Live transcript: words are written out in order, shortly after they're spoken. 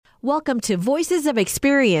Welcome to Voices of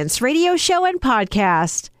Experience radio show and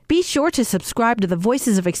podcast. Be sure to subscribe to the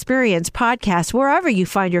Voices of Experience podcast wherever you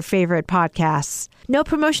find your favorite podcasts. No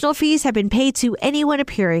promotional fees have been paid to anyone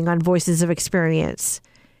appearing on Voices of Experience.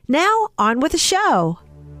 Now, on with the show.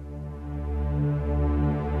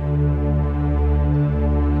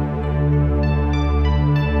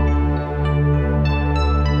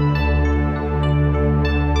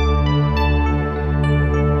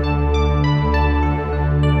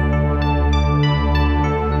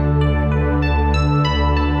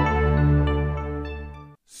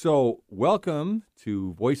 So, welcome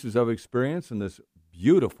to Voices of Experience on this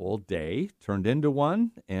beautiful day, turned into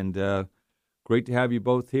one, and great to have you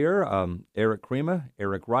both here. Eric Crema,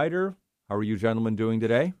 Eric Ryder, how are you gentlemen doing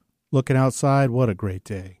today? Looking outside, what a great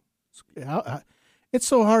day. It's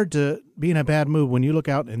so hard to be in a bad mood when you look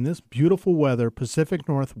out in this beautiful weather, Pacific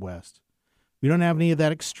Northwest. We don't have any of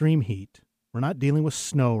that extreme heat. We're not dealing with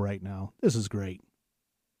snow right now. This is great.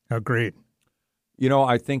 Oh, great. You know,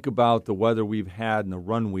 I think about the weather we've had and the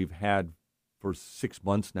run we've had for 6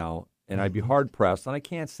 months now, and I'd be hard-pressed, and I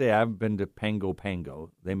can't say I haven't been to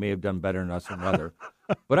Pango. They may have done better than us in weather,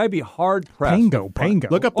 but I'd be hard-pressed. Pango.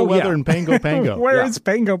 Look up the weather in Pango. Where is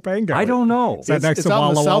Pango? I don't know. Is that next to out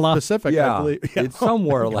in Walla the Walla? South Pacific, Yeah, I believe. it's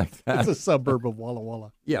somewhere like that. It's a suburb of Walla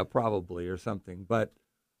Walla. Yeah, probably, or something. But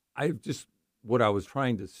what I was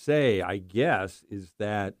trying to say, I guess, is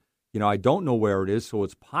that, you know, I don't know where it is, so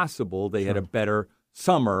it's possible they had a better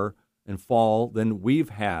summer and fall than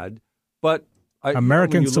we've had, but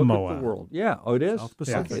American when you Samoa. look at the world, yeah, it is. South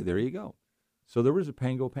Pacific. Okay, there you go. So there was a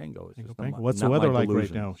Pango. It's just not What's not the weather my like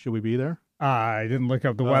delusions. right now? Should we be there? I didn't look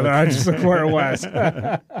up the weather. I just looked where it was.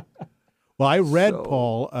 Well, I read, So,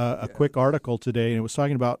 Paul, a quick article today, and it was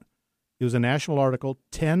talking about, it was a national article,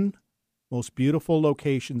 10 most beautiful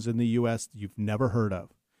locations in the U.S. that you've never heard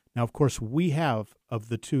of. Now, of course, we have of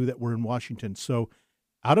the two that were in Washington. So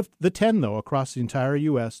out of the 10, though, across the entire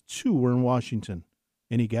U.S., 2 were in Washington.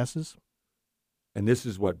 Any guesses? And this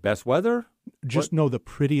is what, best weather? Just know the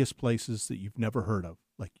prettiest places that you've never heard of.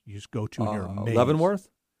 Like you just go to and you're amazed. Leavenworth?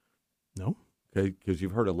 No. Okay, because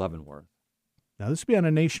you've heard of Leavenworth. Now, this would be on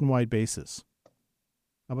a nationwide basis.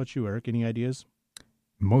 How about you, Eric? Any ideas?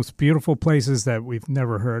 Most beautiful places that we've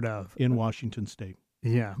never heard of. In Washington State.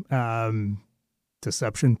 Yeah.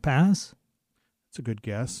 Deception Pass? That's a good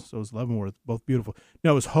guess. So is Leavenworth, both beautiful.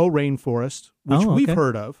 No, it was Hoh Rainforest, which we've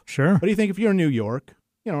heard of. Sure. What do you think if you're in New York,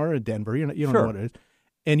 or in Denver, you don't Sure. know what it is,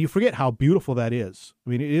 and you forget how beautiful that is.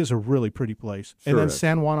 I mean, it is a really pretty place. Sure and then it is.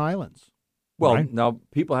 San Juan Islands. Well, Right. Now,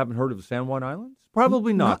 people haven't heard of the San Juan Islands?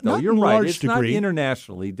 Probably not, though. Not You're in right. large It's degree. not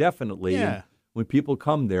internationally, definitely. Yeah. And when people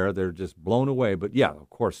come there, they're just blown away. But, yeah,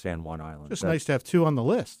 of course, San Juan Islands. Just That's- nice to have 2 on the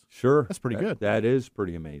list. Sure. That's pretty good. That is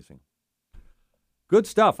pretty amazing. Good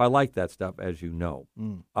stuff. I like that stuff, as you know.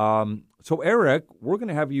 So, Eric, we're going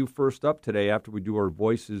to have you first up today after we do our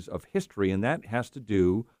Voices of History, and that has to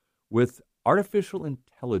do with artificial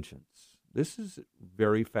intelligence. This is a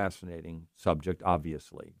very fascinating subject,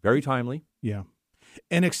 obviously. Very timely. Yeah.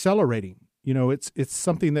 And accelerating. It's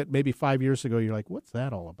something that maybe 5 years ago you're like, what's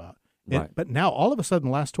that all about? Right. But now, all of a sudden,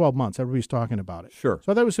 the last 12 months, everybody's talking about it. Sure.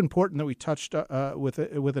 So I thought it was important that we touched with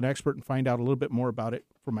an expert and find out a little bit more about it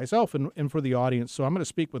for myself and for the audience. So I'm going to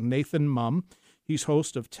speak with Nathan Mumm. He's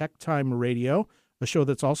host of Tech Time Radio, a show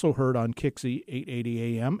that's also heard on Kixie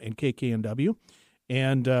 880 AM and KKNW.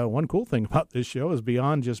 And one cool thing about this show is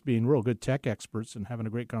beyond just being real good tech experts and having a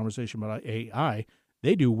great conversation about AI,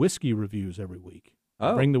 they do whiskey reviews every week.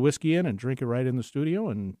 Oh. Bring the whiskey in and drink it right in the studio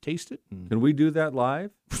and taste it. And Can we do that live?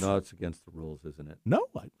 No, it's against the rules, isn't it? No,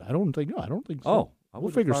 I don't think so. Oh, I we'll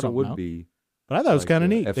would figure thought it something would out. be. But I thought it was like kind of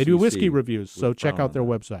the neat. They do whiskey FCC reviews, so would check frown out their on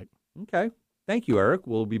that. website. Okay. Thank you, Eric.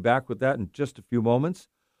 We'll be back with that in just a few moments.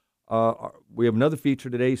 We have another feature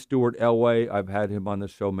today, Stuart Elway. I've had him on the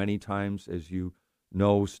show many times. As you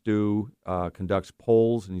know, Stu conducts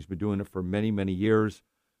polls, and he's been doing it for many, many years.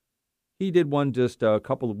 He did one just a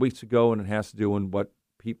couple of weeks ago, and it has to do with what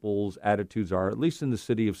people's attitudes are, at least in the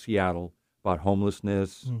city of Seattle, about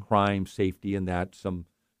homelessness, crime, safety, and that. Some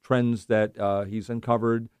trends that he's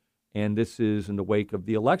uncovered. And this is in the wake of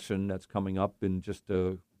the election that's coming up in just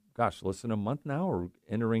less than a month now, or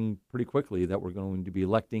entering pretty quickly, that we're going to be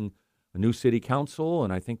electing a new city council.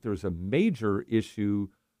 And I think there's a major issue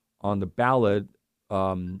on the ballot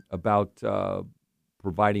about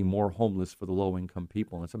providing more homeless for the low-income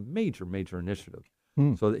people. And it's a major, major initiative.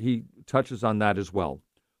 So that he touches on that as well.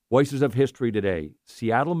 Voices of History today.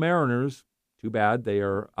 Seattle Mariners, too bad they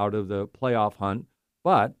are out of the playoff hunt,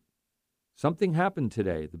 but something happened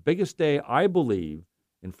today. The biggest day, I believe,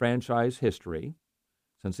 in franchise history,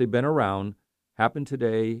 since they've been around, happened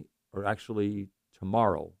today, or actually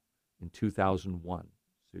tomorrow. in 2001.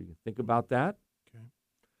 So you can think about that. Okay.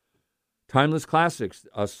 Timeless Classics,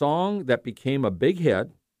 a song that became a big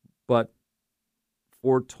hit, but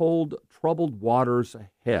foretold troubled waters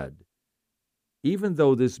ahead, even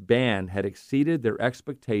though this band had exceeded their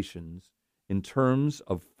expectations in terms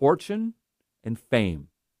of fortune and fame.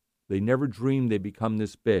 They never dreamed they'd become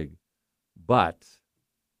this big, but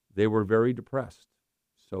they were very depressed.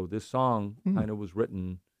 So this song kind of was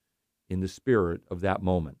written in the spirit of that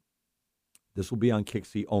moment. This will be on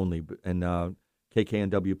Kixie only, and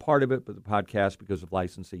KKNW part of it, but the podcast, because of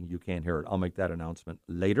licensing, you can't hear it. I'll make that announcement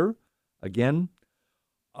later. Again,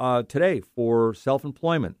 today for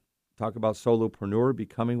self-employment, talk about solopreneur,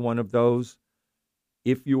 becoming one of those.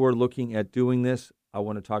 If you are looking at doing this, I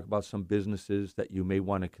want to talk about some businesses that you may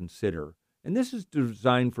want to consider. And this is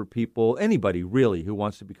designed for people, anybody really, who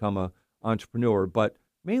wants to become an entrepreneur, but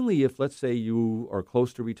mainly if, let's say, you are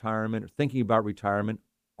close to retirement or thinking about retirement,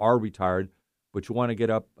 are retired, but you want to get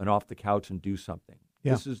up and off the couch and do something.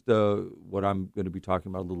 Yeah. This is what I'm going to be talking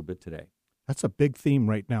about a little bit today. That's a big theme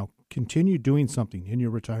right now. Continue doing something in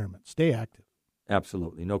your retirement. Stay active.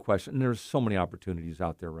 Absolutely, no question. And there's so many opportunities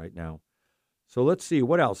out there right now. So let's see,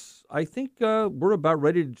 what else? I think we're about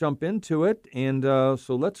ready to jump into it. And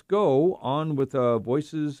so let's go on with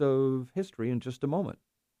Voices of History in just a moment.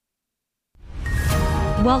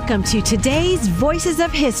 Welcome to today's Voices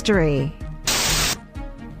of History.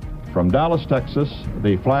 From Dallas, Texas,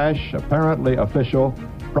 the flash, apparently official,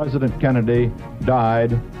 President Kennedy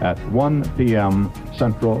died at 1 p.m.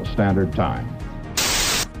 Central Standard Time.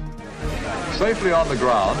 Safely on the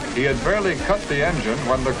ground, he had barely cut the engine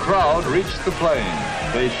when the crowd reached the plane.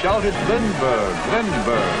 They shouted, "Lindbergh,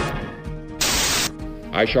 Lindbergh."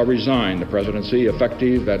 I shall resign the presidency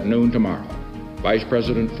effective at noon tomorrow. Vice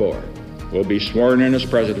President Ford will be sworn in as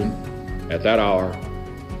president at that hour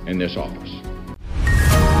in this office.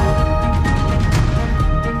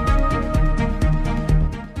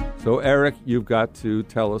 So, Eric, you've got to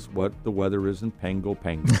tell us what the weather is in Pango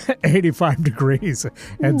Pango. 85 degrees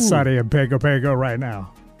and sunny in Pango Pango right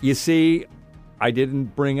now. You see, I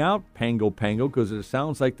didn't bring out Pango Pango because it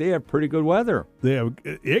sounds like they have pretty good weather. They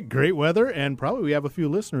have great weather, and probably we have a few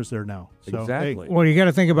listeners there now. So, Exactly. hey, Well, you got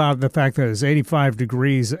to think about the fact that it's 85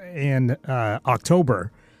 degrees in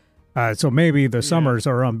October. So maybe the summers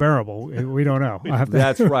are unbearable. We don't know. I'll have to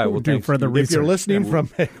That's right. Well, do thanks further to- research. if you're listening from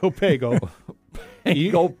Pango Pango,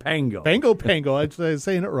 Pango Pango. Pango Pango, I'm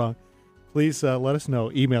saying it wrong. Please let us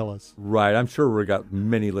know. Email us. Right. I'm sure we've got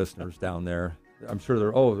many listeners down there. I'm sure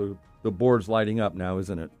the board's lighting up now,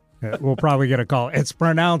 isn't it? We'll probably get a call. It's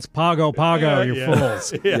pronounced Pago Pago, you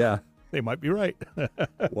fools. Yeah. They might be right.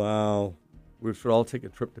 Wow. We should all take a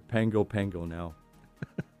trip to Pango Pango now.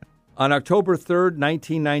 On October 3rd,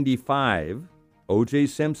 1995, O.J.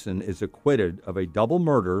 Simpson is acquitted of a double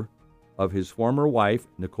murder of his former wife,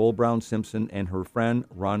 Nicole Brown Simpson, and her friend,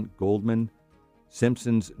 Ron Goldman.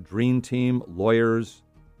 Simpson's dream team lawyers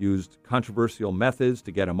used controversial methods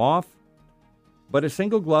to get him off, but a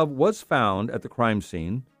single glove was found at the crime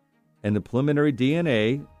scene, and the preliminary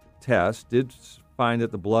DNA test did find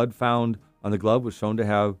that the blood found on the glove was shown to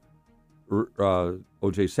have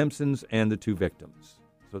O.J. Simpson's and the two victims.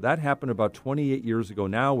 So that happened about 28 years ago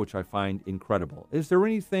now, which I find incredible. Is there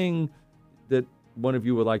anything that one of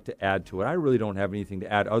you would like to add to it? I really don't have anything to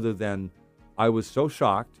add other than I was so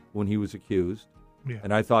shocked when he was accused,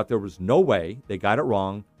 and I thought there was no way they got it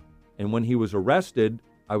wrong. And when he was arrested,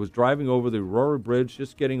 I was driving over the Aurora Bridge,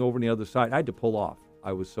 just getting over on the other side. I had to pull off.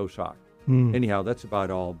 I was so shocked. Anyhow, that's about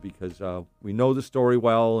all because we know the story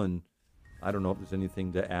well, and I don't know if there's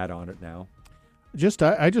anything to add on it now.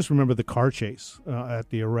 I just remember the car chase at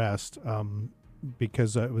the arrest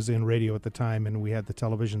because it was in radio at the time, and we had the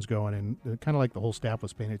televisions going, and kind of like the whole staff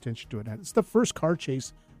was paying attention to it. And it's the first car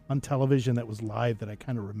chase on television that was live that I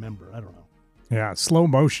kind of remember. I don't know. Yeah, slow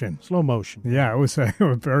motion. Slow motion. Yeah, it was a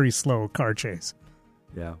very slow car chase.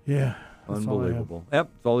 Yeah. Yeah. that's all I have. Unbelievable. Yep,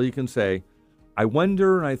 that's all you can say. I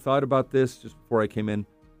wonder, and I thought about this just before I came in,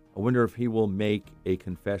 I wonder if he will make a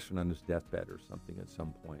confession on his deathbed or something at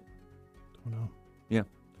some point. Don't know. Yeah.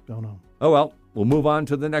 Don't know. Oh, well, we'll move on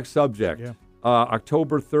to the next subject. Yeah.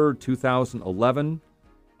 October 3rd, 2011,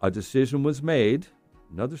 a decision was made,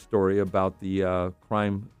 another story about the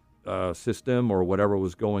crime system or whatever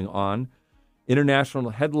was going on.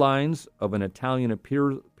 International headlines of an Italian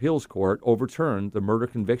appeals court overturned the murder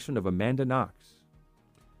conviction of Amanda Knox.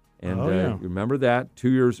 And you remember that?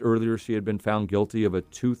 2 years earlier, she had been found guilty of a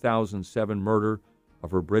 2007 murder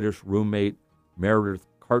of her British roommate, Meredith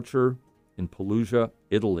Karcher, in Perugia,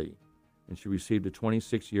 Italy. And she received a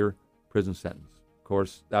 26-year prison sentence. Of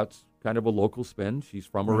course, that's kind of a local spin. She's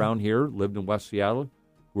from around here, lived in West Seattle,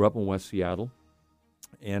 grew up in West Seattle.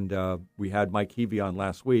 And we had Mike Heavey on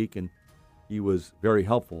last week, and he was very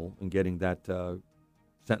helpful in getting that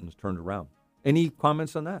sentence turned around. Any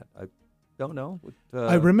comments on that? I don't know what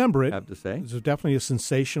I remember it. Have to say. It was definitely a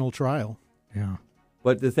sensational trial. Yeah.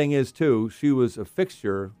 But the thing is, too, she was a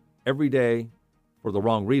fixture every day for the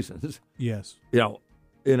wrong reasons. Yes. You know,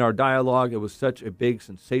 in our dialogue, it was such a big,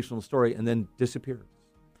 sensational story, and then disappeared.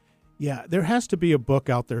 Yeah, there has to be a book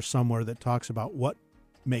out there somewhere that talks about what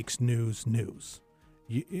makes news.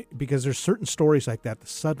 Because there's certain stories like that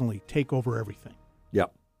suddenly take over everything. Yeah.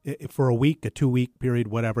 For a week, a 2-week period,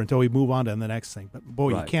 whatever, until we move on to the next thing. But,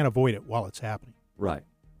 boy, Right. you can't avoid it while it's happening. Right.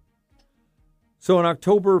 So on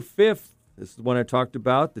October 5th, this is the one I talked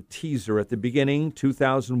about, the teaser at the beginning,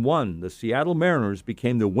 2001, the Seattle Mariners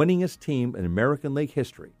became the winningest team in American League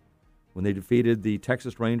history when they defeated the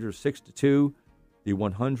Texas Rangers 6-2. The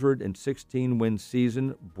 116-win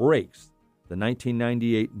season breaks the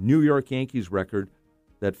 1998 New York Yankees record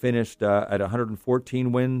that finished at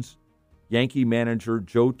 114 wins. Yankee manager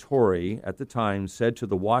Joe Torre at the time said to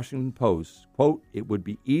the Washington Post, quote, "It would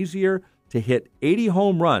be easier to hit 80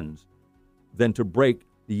 home runs than to break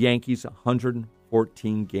the Yankees'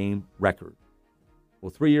 114-game record."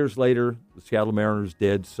 Well, 3 years later, the Seattle Mariners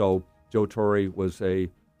did, so Joe Torre was a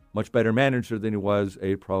much better manager than he was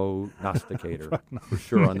a prognosticator, for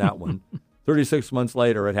sure on that one. 36 months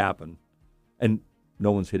later, it happened, and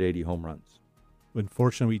no one's hit 80 home runs.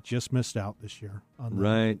 Unfortunately, we just missed out this year. On that.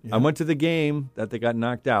 Right. Yeah. I went to the game that they got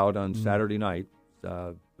knocked out on Saturday night,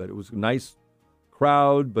 but it was a nice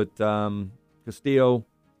crowd, but Castillo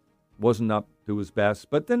wasn't up to his best.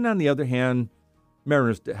 But then on the other hand,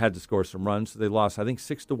 Mariners had to score some runs, so they lost, I think,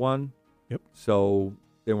 6-1. Yep. So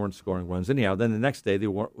they weren't scoring runs. Anyhow, then the next day they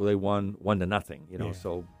won 1-0, Yeah.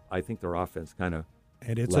 so I think their offense kind of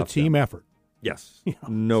And it's a team effort. Yes,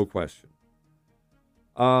 no question.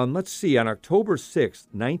 Let's see. On October 6th,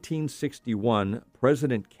 1961,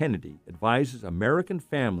 President Kennedy advises American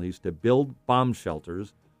families to build bomb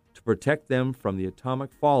shelters to protect them from the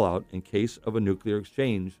atomic fallout in case of a nuclear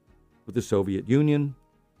exchange with the Soviet Union.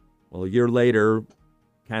 Well, a year later,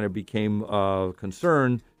 kind of became a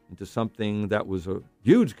concern into something that was a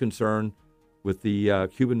huge concern with the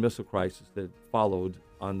Cuban Missile Crisis that followed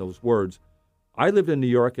on those words. I lived in New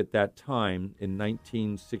York at that time in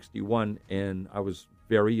 1961, and I was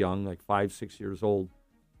very young, like 5-6 years old.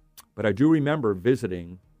 But I do remember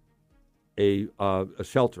visiting a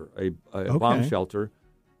shelter, a bomb shelter,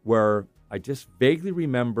 where I just vaguely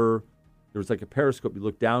remember there was like a periscope. You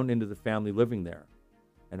look down into the family living there.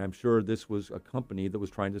 And I'm sure this was a company that was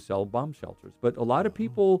trying to sell bomb shelters. But a lot of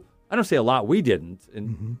people, I don't say a lot, we didn't,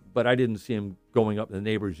 but I didn't see them going up in the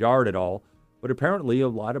neighbor's yard at all. But apparently a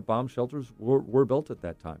lot of bomb shelters were built at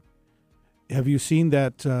that time. Have you seen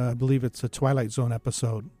that, I believe it's a Twilight Zone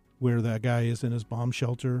episode, where that guy is in his bomb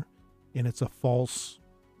shelter, and it's a false,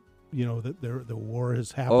 that the war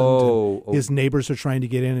has happened. His neighbors are trying to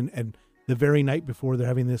get in, and the very night before they're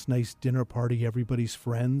having this nice dinner party, everybody's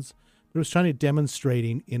friends. It was trying to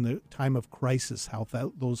demonstrating in the time of crisis how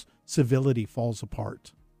those civility falls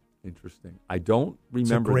apart. Interesting. I don't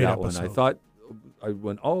remember that one. I thought I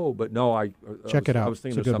went, but no, check it out. I was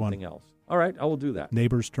thinking of something else. All right, I will do that.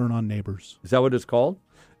 Neighbors turn on neighbors. Is that what it's called?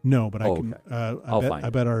 No, but I can. Okay. I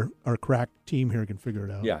bet our crack team here can figure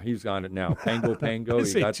it out. Yeah, he's on it now. Pango.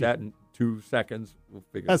 You got that in 2 seconds. We'll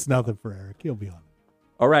figure That's it out. nothing for Eric. He'll be on it.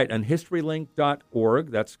 All right, on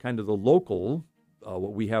historylink.org, that's kind of the local,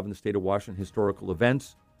 what we have in the state of Washington, historical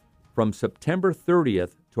events. From September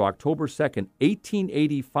 30th to October 2nd,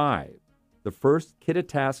 1885, the first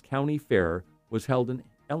Kittitas County Fair was held in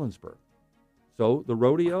Ellensburg. So the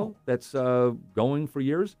rodeo that's going for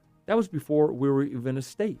years, that was before we were even a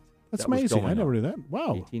state. That's amazing. I never knew that.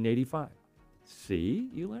 Wow. 1885. See,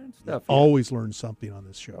 you learned stuff. Always learn something on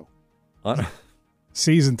this show.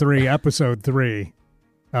 Season 3, Episode 3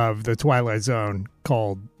 of The Twilight Zone,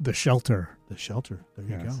 called The Shelter. The Shelter.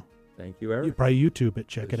 There you go. Thank you, Eric. You probably YouTube it.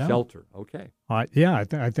 Check it out. Shelter. Okay. Yeah,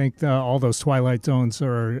 I think all those Twilight Zones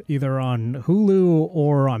are either on Hulu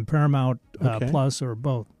or on Paramount Plus or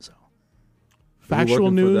both. So,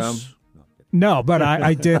 factual news. No, but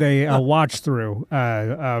I did a watch through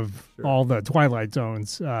of all the Twilight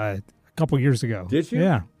Zones a couple years ago. Did you?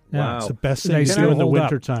 Yeah. Wow. It's the best thing to do in the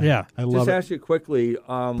wintertime. Yeah. I love it. Just ask you quickly.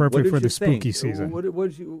 Perfect for the spooky season. What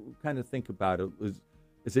did you kind of think about it?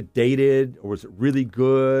 Is it dated, or was it really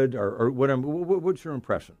good, or what's your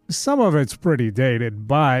impression? Some of it's pretty dated,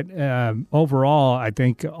 but overall, I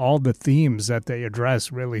think all the themes that they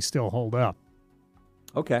address really still hold up.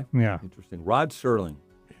 Okay. Yeah. Interesting. Rod Serling.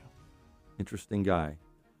 Interesting guy.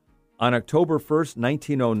 On October 1st,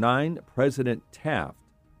 1909, President Taft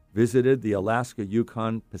visited the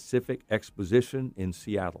Alaska-Yukon Pacific Exposition in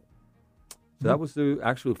Seattle. So that was the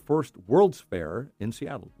actual first World's Fair in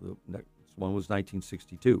Seattle. The next one was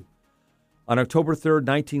 1962. On October 3rd,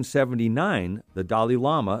 1979, the Dalai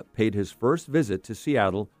Lama paid his first visit to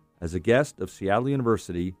Seattle as a guest of Seattle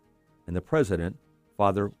University and the president,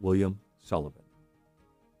 Father William Sullivan.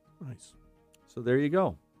 Nice. So there you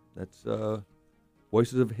go. That's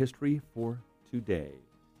Voices of History for today.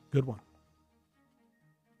 Good one.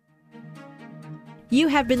 You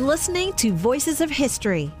have been listening to Voices of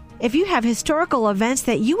History. If you have historical events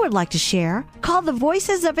that you would like to share, call the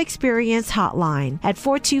Voices of Experience hotline at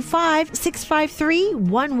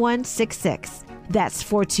 425-653-1166. That's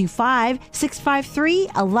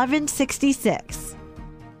 425-653-1166.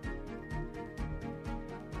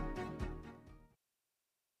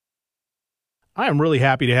 I am really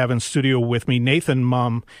happy to have in studio with me Nathan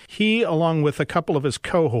Mumm. He, along with a couple of his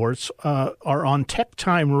cohorts, are on Tech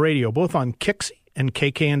Time Radio, both on KIXI and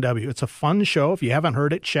KKNW. It's a fun show. If you haven't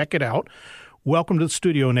heard it, check it out. Welcome to the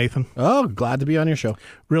studio, Nathan. Oh, glad to be on your show.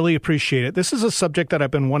 Really appreciate it. This is a subject that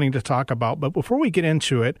I've been wanting to talk about, but before we get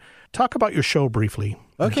into it, talk about your show briefly.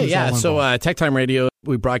 Okay, yeah. So Tech Time Radio,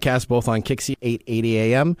 we broadcast both on KIXI 880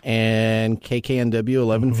 a.m. and KKNW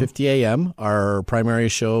 1150 a.m. Our primary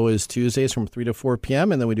show is Tuesdays from 3 to 4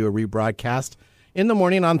 p.m., and then we do a rebroadcast in the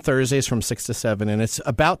morning on Thursdays from 6 to 7. And it's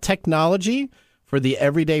about technology for the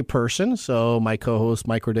everyday person. So my co-host,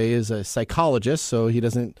 Mike Roday, is a psychologist, so he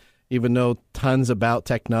doesn't even know tons about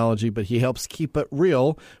technology, but he helps keep it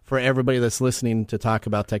real for everybody that's listening to talk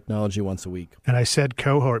about technology once a week. And I said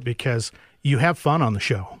cohort because you have fun on the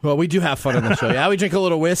show. Well, we do have fun on the show. Yeah, we drink a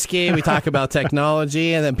little whiskey, we talk about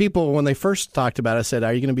technology, and then people, when they first talked about it, said,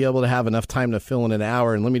 are you going to be able to have enough time to fill in an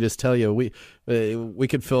hour? And let me just tell you, we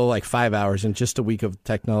could fill like 5 hours in just a week of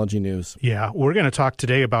technology news. Yeah, we're going to talk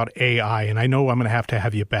today about AI, and I know I'm going to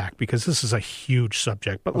have you back because this is a huge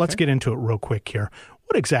subject, but let's get into it real quick here.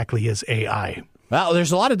 What exactly is AI? Well,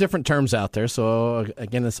 there's a lot of different terms out there. So,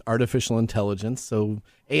 again, it's artificial intelligence. So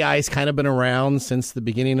AI has kind of been around since the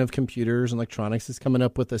beginning of computers and electronics. It's coming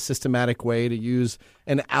up with a systematic way to use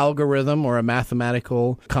an algorithm or a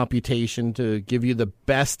mathematical computation to give you the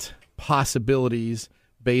best possibilities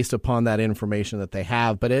based upon that information that they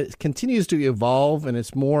have. But it continues to evolve, and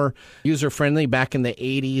it's more user-friendly. Back in the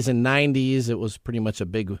 80s and 90s, it was pretty much a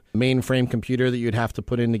big mainframe computer that you'd have to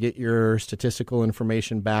put in to get your statistical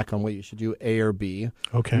information back on what you should do, A or B.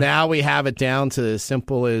 Okay. Now we have it down to as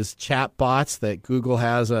simple as chat bots that Google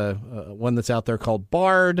has a one that's out there called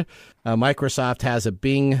Bard. Microsoft has a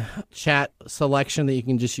Bing chat selection that you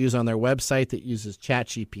can just use on their website that uses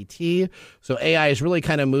ChatGPT. So AI is really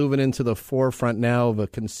kind of moving into the forefront now of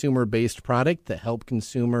a consumer-based product that help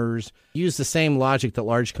consumers use the same logic that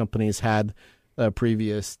large companies had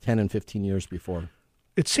previous 10 and 15 years before.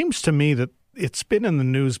 It seems to me that it's been in the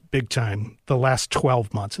news big time the last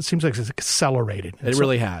 12 months. It seems like it's accelerated. It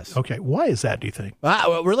really has. Okay. Why is that, do you think?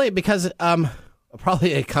 Well, really, because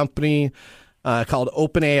probably a company called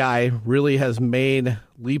OpenAI really has made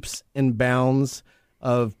leaps and bounds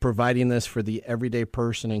of providing this for the everyday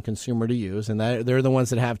person and consumer to use. And they're the ones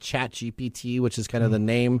that have ChatGPT, which is kind of the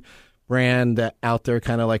name brand out there,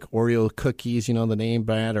 kind of like Oreo cookies, the name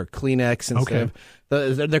brand, or Kleenex.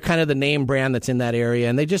 They're kind of the name brand that's in that area.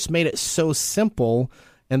 And they just made it so simple,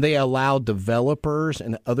 and they allow developers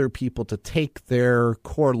and other people to take their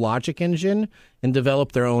core logic engine and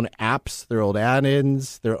develop their own apps, their own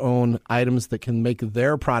add-ins, their own items that can make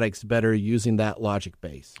their products better using that logic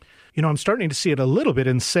base. I'm starting to see it a little bit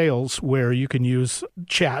in sales where you can use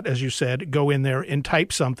chat, as you said, go in there and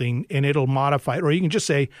type something and it'll modify it. Or you can just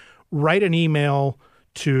say, write an email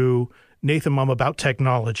to Nathan Mumm about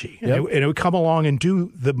technology. And it would come along and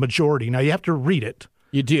do the majority. Now, you have to read it.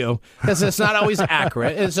 You do, because it's not always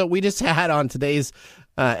accurate. And so we just had on today's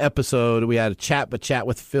episode, we had a chat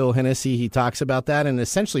with Phil Hennessy. He talks about that. And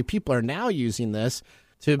essentially, people are now using this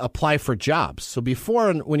to apply for jobs. So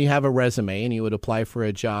before, when you have a resume and you would apply for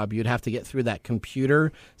a job, you'd have to get through that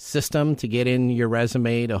computer system to get in your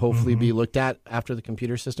resume to hopefully be looked at after the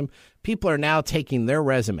computer system. People are now taking their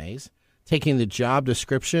resumes, taking the job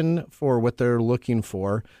description for what they're looking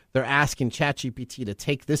for. They're asking ChatGPT to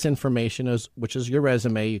take this information, which is your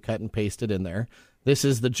resume, you cut and paste it in there. This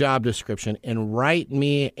is the job description, and write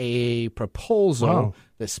me a proposal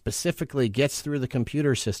that specifically gets through the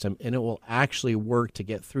computer system, and it will actually work to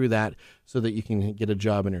get through that so that you can get a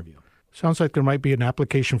job interview. Sounds like there might be an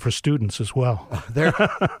application for students as well. There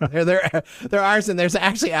are, and there's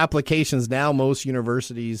actually applications now. Most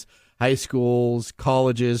universities, high schools,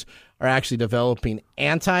 colleges are actually developing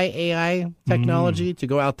anti-AI technology to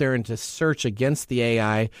go out there and to search against the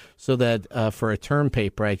AI so that for a term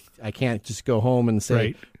paper, I can't just go home and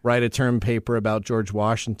say, write a term paper about George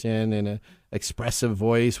Washington in an expressive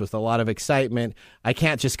voice with a lot of excitement. I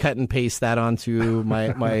can't just cut and paste that onto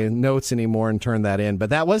my notes anymore and turn that in. But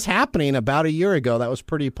that was happening about a year ago. That was a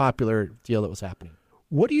pretty popular deal that was happening.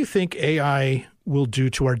 What do you think AI will do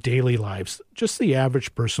to our daily lives? Just the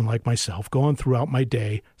average person like myself going throughout my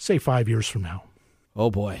day, say 5 years from now.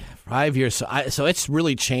 Oh, boy. 5 years. So it's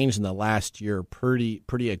really changed in the last year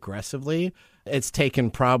pretty aggressively. It's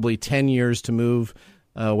taken probably 10 years to move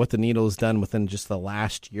what the needle has done within just the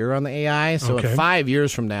last year on the AI. So in 5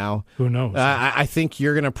 years from now, who knows? I think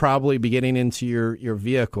you're going to probably be getting into your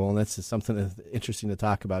vehicle, and that's something that's interesting to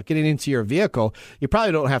talk about. Getting into your vehicle, you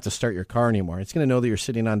probably don't have to start your car anymore. It's going to know that you're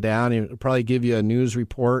sitting on down. It'll probably give you a news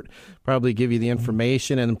report, probably give you the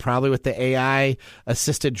information, and probably with the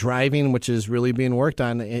AI-assisted driving, which is really being worked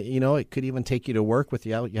on, it could even take you to work with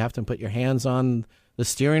you. You have to put your hands on the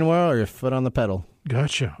steering wheel or your foot on the pedal.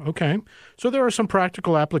 Gotcha. Okay. So there are some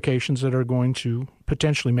practical applications that are going to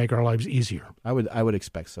potentially make our lives easier. I would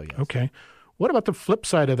expect so, yes. Okay. What about the flip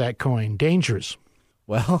side of that coin? Dangers.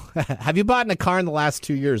 Well, have you bought in a car in the last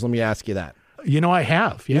 2 years? Let me ask you that. I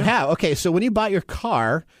have. Yeah. You have? Okay. So when you bought your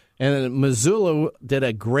car, and Missoula did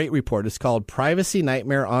a great report. It's called Privacy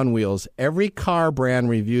Nightmare on Wheels. Every car brand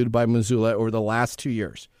reviewed by Missoula over the last 2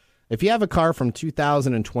 years. If you have a car from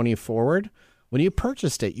 2020 forward, when you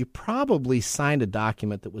purchased it, you probably signed a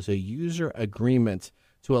document that was a user agreement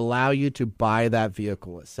to allow you to buy that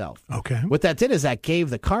vehicle itself. Okay. What that did is that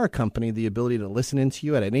gave the car company the ability to listen into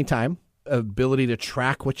you at any time, ability to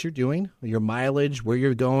track what you're doing, your mileage, where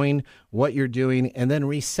you're going, what you're doing, and then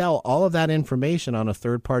resell all of that information on a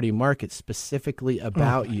third-party market specifically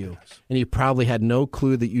about you. Goodness. And you probably had no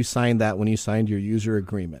clue that you signed that when you signed your user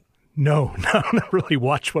agreement. No, not really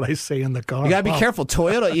watch what I say in the car. You got to be careful.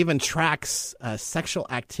 Toyota even tracks sexual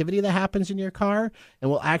activity that happens in your car and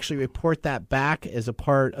will actually report that back as a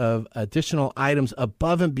part of additional items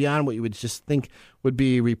above and beyond what you would just think would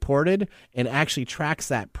be reported, and actually tracks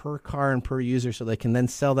that per car and per user so they can then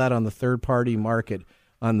sell that on the third-party market,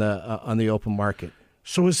 on the open market.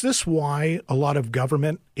 So is this why a lot of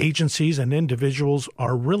government agencies and individuals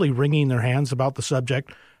are really wringing their hands about the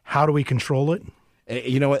subject? How do we control it?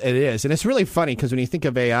 You know what it is, and it's really funny because when you think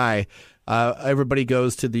of AI, everybody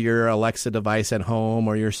goes to your Alexa device at home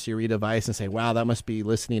or your Siri device and say, wow, that must be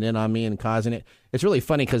listening in on me and causing it. It's really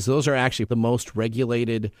funny because those are actually the most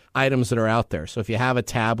regulated items that are out there. So if you have a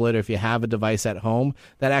tablet or if you have a device at home,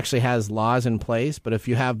 that actually has laws in place. But if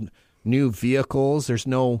you have new vehicles, there's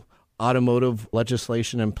no automotive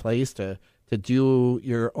legislation in place to do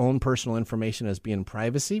your own personal information as being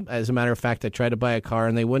privacy. As a matter of fact, I tried to buy a car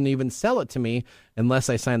and they wouldn't even sell it to me unless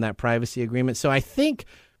I signed that privacy agreement. So I think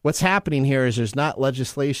what's happening here is there's not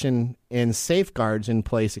legislation and safeguards in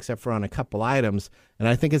place except for on a couple items. And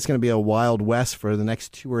I think it's going to be a wild west for the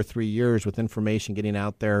next 2 or 3 years with information getting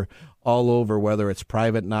out there all over, whether it's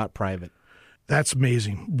private, not private. That's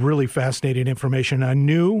amazing. Really fascinating information. I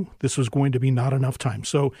knew this was going to be not enough time.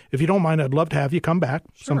 So if you don't mind, I'd love to have you come back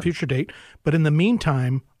some future date. But in the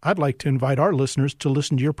meantime, I'd like to invite our listeners to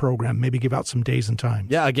listen to your program, maybe give out some days and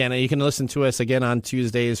times. Yeah, again, you can listen to us again on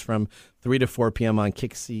Tuesdays from 3 to 4 p.m. on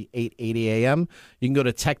KXC 880 a.m. You can go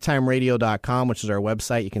to techtimeradio.com, which is our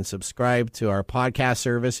website. You can subscribe to our podcast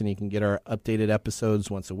service, and you can get our updated episodes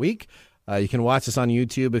once a week. You can watch us on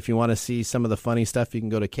YouTube. If you want to see some of the funny stuff, you can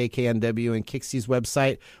go to KKNW and KXC's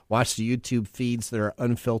website, watch the YouTube feeds that are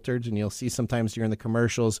unfiltered, and you'll see sometimes during the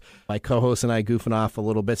commercials my co-host and I goofing off a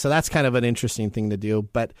little bit. So that's kind of an interesting thing to do.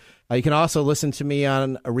 But you can also listen to me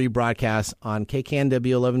on a rebroadcast on KKNW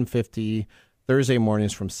 1150 Thursday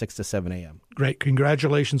mornings from 6 to 7 a.m. Great.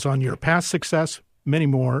 Congratulations on your past success, many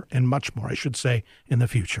more, and much more, I should say, in the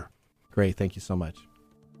future. Great. Thank you so much.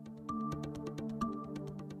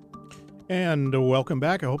 And welcome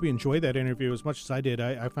back. I hope you enjoyed that interview as much as I did.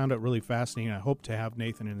 I found it really fascinating. I hope to have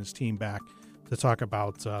Nathan and his team back to talk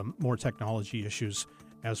about more technology issues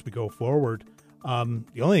as we go forward.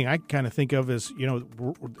 The only thing I kind of think of is,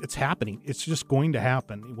 it's happening. It's just going to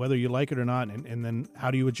happen, whether you like it or not. And then how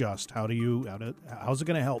do you adjust? How's it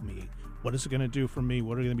going to help me? What is it going to do for me?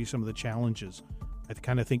 What are going to be some of the challenges? I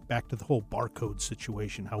kind of think back to the whole barcode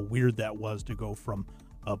situation, how weird that was to go from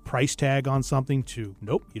a price tag on something to,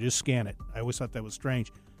 nope, you just scan it. I always thought that was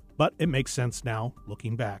strange, but it makes sense now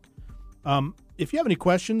looking back. If you have any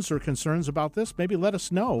questions or concerns about this, maybe let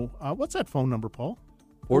us know. What's that phone number, Paul?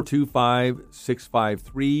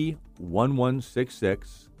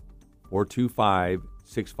 425-653-1166. 425-653-1166.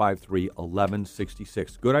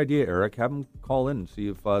 888-653-1166. Good idea, Eric. Have them call in and see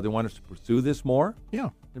if they want us to pursue this more. Yeah.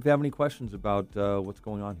 If you have any questions about what's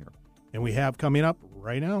going on here. And we have coming up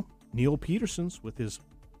right now Neil Peterson's with his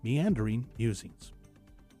meandering musings.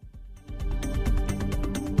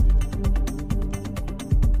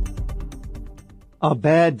 A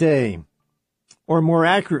bad day, or more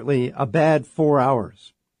accurately, a bad 4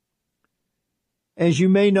 hours. As you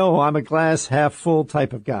may know, I'm a glass half full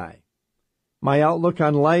type of guy. My outlook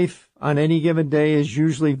on life on any given day is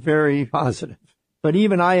usually very positive. But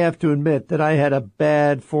even I have to admit that I had a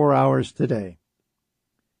bad 4 hours today.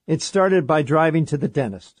 It started by driving to the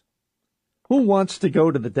dentist. Who wants to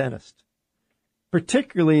go to the dentist?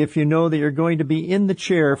 Particularly if you know that you're going to be in the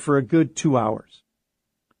chair for a good 2 hours.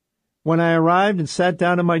 When I arrived and sat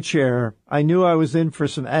down in my chair, I knew I was in for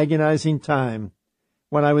some agonizing time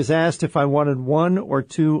when I was asked if I wanted 1 or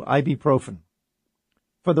 2 ibuprofen.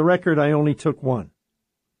 For the record, I only took 1.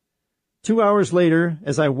 2 hours later,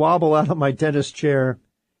 as I wobble out of my dentist chair,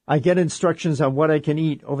 I get instructions on what I can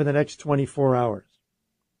eat over the next 24 hours.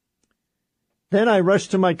 Then I rush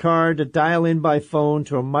to my car to dial in by phone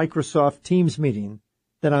to a Microsoft Teams meeting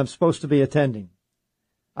that I'm supposed to be attending.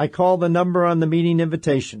 I call the number on the meeting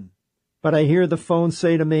invitation, but I hear the phone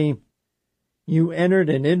say to me, "You entered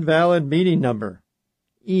an invalid meeting number."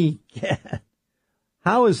 Egad.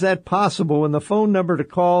 How is that possible when the phone number to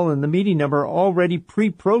call and the meeting number are already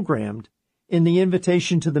pre-programmed in the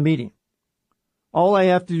invitation to the meeting? All I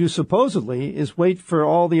have to do supposedly is wait for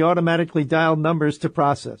all the automatically dialed numbers to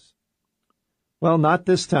process. Well, not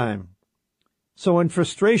this time. So in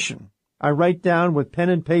frustration, I write down with pen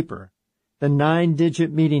and paper the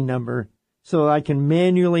 9-digit meeting number so I can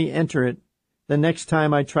manually enter it the next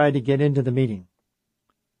time I try to get into the meeting.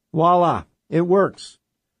 Voila, it works.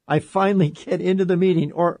 I finally get into the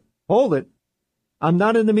meeting, or hold it, I'm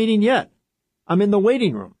not in the meeting yet. I'm in the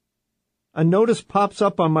waiting room. A notice pops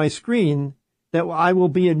up on my screen that I will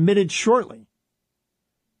be admitted shortly.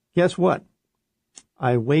 Guess what?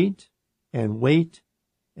 I wait and wait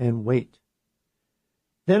and wait.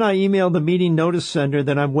 Then I email the meeting notice sender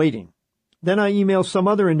that I'm waiting. Then I email some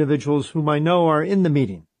other individuals whom I know are in the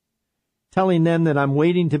meeting, telling them that I'm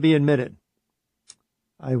waiting to be admitted.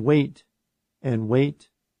 I wait and wait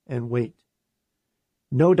and wait.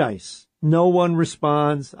 No dice. No one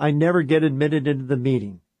responds. I never get admitted into the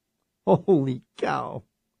meeting. Holy cow.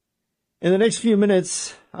 In the next few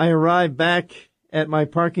minutes, I arrive back at my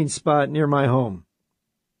parking spot near my home.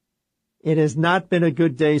 It has not been a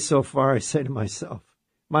good day so far, I say to myself.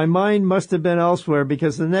 My mind must have been elsewhere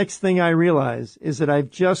because the next thing I realize is that I've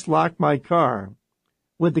just locked my car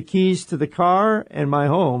with the keys to the car and my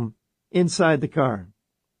home inside the car.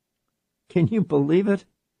 Can you believe it?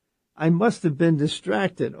 I must have been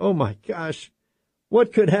distracted. Oh my gosh.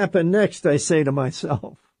 What could happen next, I say to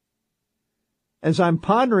myself. As I'm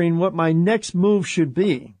pondering what my next move should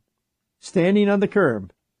be, standing on the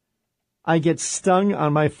curb, I get stung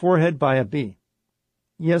on my forehead by a bee.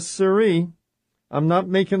 Yes, sirree. I'm not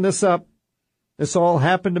making this up. This all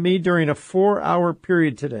happened to me during a 4-hour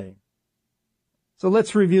period today. So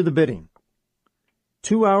let's review the bidding.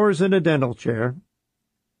 2 hours in a dental chair,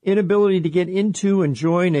 inability to get into and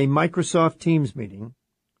join a Microsoft Teams meeting,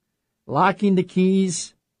 locking the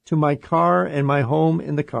keys to my car and my home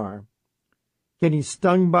in the car, getting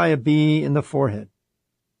stung by a bee in the forehead.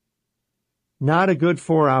 Not a good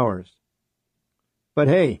 4 hours. But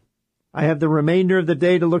hey, I have the remainder of the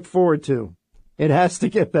day to look forward to. It has to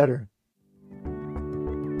get better.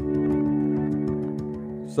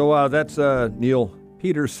 So that's Neil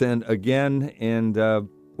Peterson again, and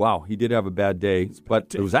wow, he did have a bad day,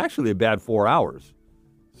 but it was actually a bad 4 hours.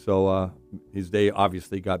 So his day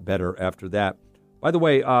obviously got better after that. By the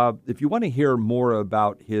way, if you want to hear more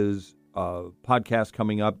about his podcast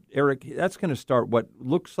coming up, Eric, that's going to start what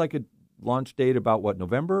looks like a launch date about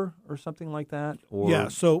November or something like that? Or yeah,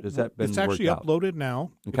 so has that been it's actually worked out? Uploaded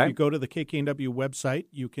now. Okay. If you go to the KKNW website,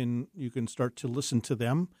 you can start to listen to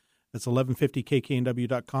them. It's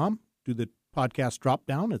 1150kknw.com. Do the podcast drop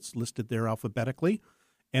down. It's listed there alphabetically.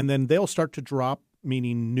 And then they'll start to drop,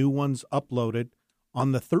 meaning new ones uploaded,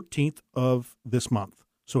 on the 13th of this month.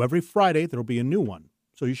 So every Friday, there'll be a new one.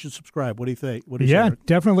 So you should subscribe. What do you think? What do you think?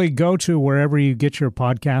 Definitely go to wherever you get your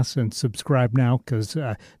podcasts and subscribe now because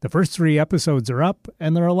the first 3 episodes are up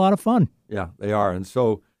and they're a lot of fun. Yeah, they are. And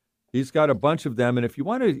so he's got a bunch of them. And if you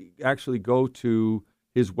want to actually go to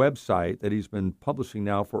his website that he's been publishing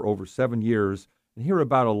now for over 7 years and hear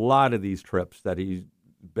about a lot of these trips that he's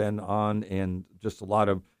been on and just a lot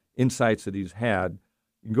of insights that he's had,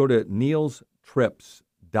 you can go to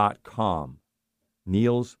neilstrips.com.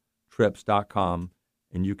 neilstrips.com.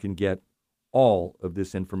 And you can get all of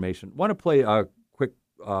this information. I want to play a quick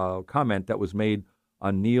comment that was made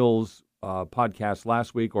on Neil's podcast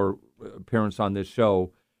last week or appearance on this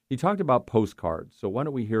show. He talked about postcards. So why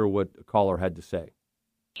don't we hear what a caller had to say?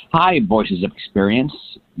 Hi, Voices of Experience.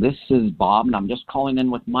 This is Bob, and I'm just calling in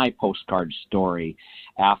with my postcard story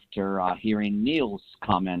after hearing Neil's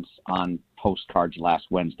comments on postcards last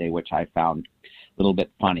Wednesday, which I found a little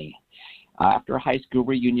bit funny. After a high school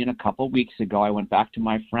reunion a couple of weeks ago, I went back to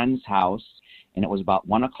my friend's house, and it was about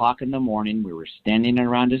 1 o'clock in the morning. We were standing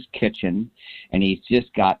around his kitchen, and he's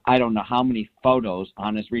just got, I don't know how many photos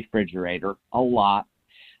on his refrigerator, a lot.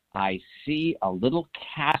 I see a little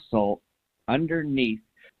castle underneath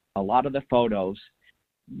a lot of the photos.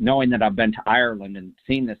 Knowing that I've been to Ireland and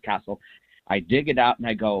seen this castle, I dig it out and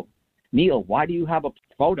I go, Neil, why do you have a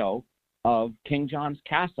photo of King John's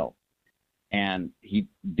castle? And he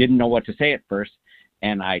didn't know what to say at first.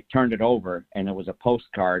 And I turned it over, and it was a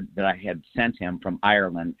postcard that I had sent him from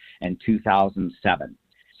Ireland in 2007.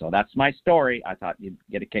 So that's my story. I thought you'd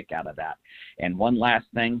get a kick out of that. And one last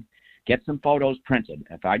thing, get some photos printed.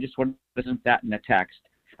 If I just would have sent that in a text,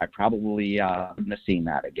 I probably wouldn't have seen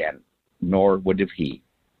that again, nor would have he.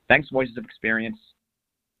 Thanks, Voices of Experience.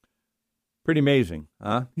 Pretty amazing,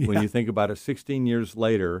 huh? Yeah. When you think about it, 16 years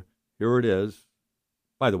later, here it is.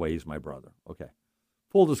 By the way, he's my brother. Okay.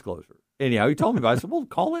 Full disclosure. Anyhow, he told me about it. I said, well,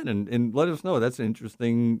 call in and let us know. That's an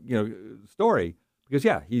interesting, story. Because,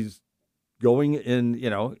 yeah, he's going in,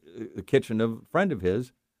 the kitchen of a friend of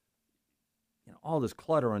his, all this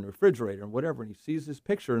clutter on the refrigerator and whatever, and he sees this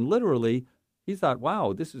picture, and literally he thought,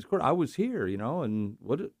 wow, this is cool. I was here, and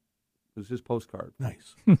it was his postcard.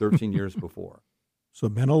 Nice. 13 years before. So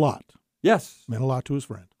it meant a lot. Yes. Meant a lot to his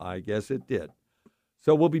friend. I guess it did.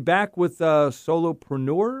 So we'll be back with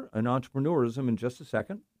solopreneur and entrepreneurism in just a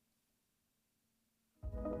second.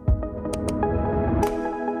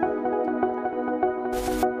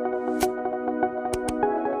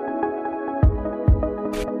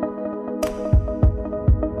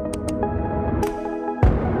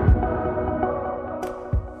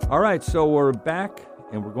 All right, so we're back,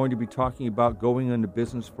 and we're going to be talking about going into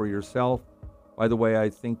business for yourself. By the way, I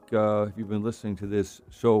think if you've been listening to this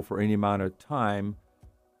show for any amount of time,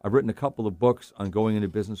 I've written a couple of books on going into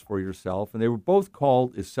business for yourself, and they were both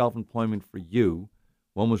called Is Self-Employment for You?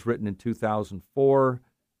 One was written in 2004,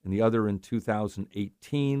 and the other in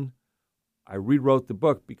 2018. I rewrote the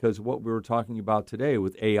book because of what we were talking about today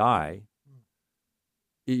with AI.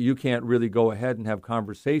 You can't really go ahead and have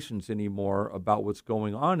conversations anymore about what's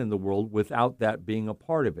going on in the world without that being a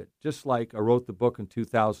part of it. Just like I wrote the book in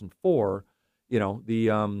 2004,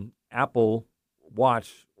 the Apple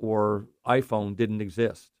Watch or iPhone didn't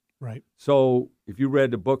exist. Right. So if you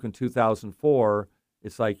read the book in 2004,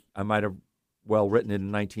 it's like I might have written it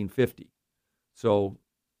in 1950. So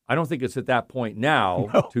I don't think it's at that point now,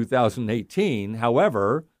 no. 2018.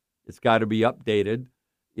 However, it's got to be updated,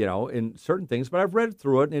 in certain things. But I've read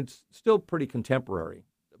through it, and it's still pretty contemporary.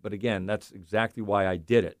 But again, that's exactly why I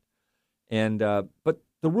did it. And but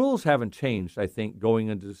the rules haven't changed, I think, going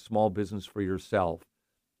into small business for yourself.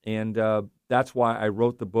 And that's why I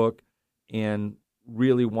wrote the book and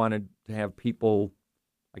really wanted to have people,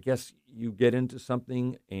 I guess you get into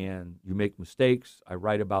something and you make mistakes. I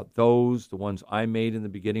write about those, the ones I made in the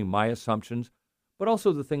beginning, my assumptions, but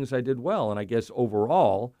also the things I did well. And I guess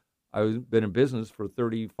overall, I've been in business for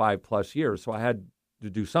 35 plus years, so I had to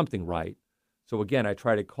do something right. So again, I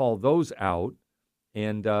try to call those out.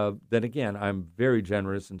 And then again, I'm very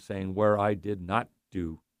generous in saying where I did not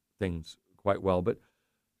do things quite well. But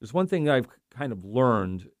there's one thing I've kind of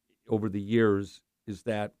learned over the years is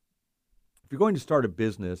that if you're going to start a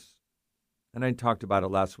business, and I talked about it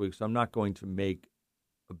last week, so I'm not going to make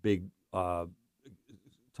a big talk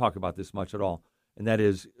about this much at all. And that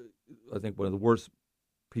is, I think one of the worst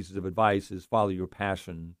pieces of advice is follow your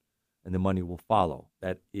passion and the money will follow.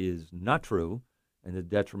 That is not true. And the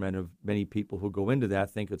detriment of many people who go into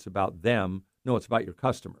that think it's about them. No, it's about your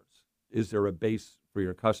customers. Is there a base for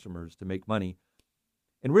your customers to make money?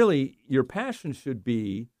 And really, your passion should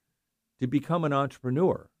be to become an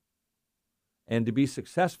entrepreneur and to be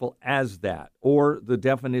successful as that, or the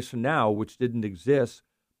definition now, which didn't exist,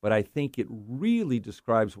 but I think it really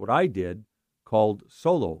describes what I did, called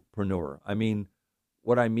solopreneur. I mean,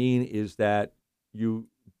 what I mean is that you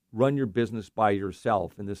run your business by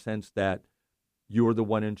yourself in the sense that you're the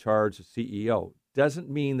one in charge, the CEO. Doesn't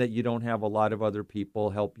mean that you don't have a lot of other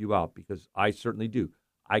people help you out, because I certainly do.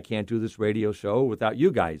 I can't do this radio show without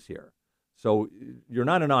you guys here. So you're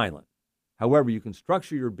not an island. However, you can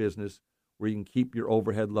structure your business where you can keep your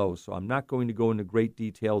overhead low. So I'm not going to go into great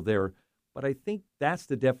detail there, but I think that's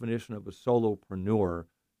the definition of a solopreneur,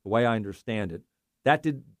 the way I understand it, that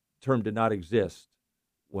term did not exist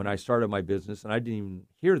when I started my business, and I didn't even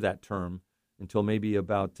hear that term until maybe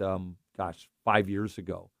about, 5 years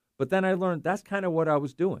ago. But then I learned that's kind of what I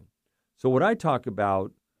was doing. So what I talk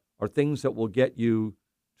about are things that will get you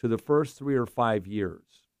to the first 3 or 5 years.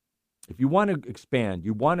 If you want to expand,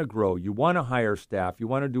 you want to grow, you want to hire staff, you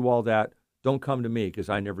want to do all that, don't come to me because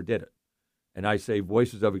I never did it. And I say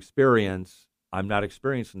voices of experience, I'm not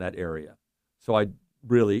experienced in that area. So I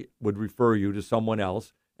really would refer you to someone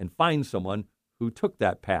else and find someone who took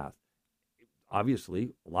that path.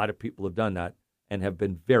 Obviously, a lot of people have done that and have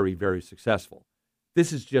been very, very successful.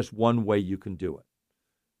 This is just one way you can do it.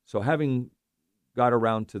 So having got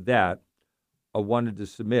around to that, I wanted to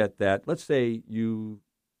submit that, let's say you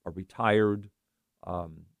are retired,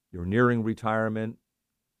 you're nearing retirement,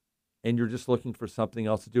 and you're just looking for something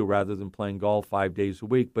else to do rather than playing golf 5 days a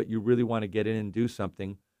week, but you really want to get in and do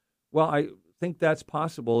something. Well, I think that's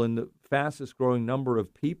possible, and the fastest growing number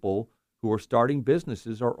of people who are starting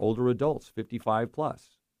businesses are older adults, 55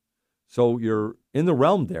 plus. So you're in the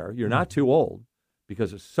realm there. You're not too old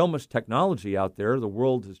because there's so much technology out there. The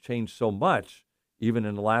world has changed so much, even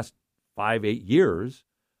in the last 5-8 years.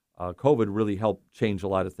 COVID really helped change a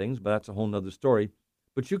lot of things, but that's a whole nother story.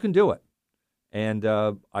 But you can do it. And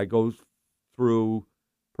I go through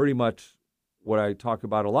pretty much what I talk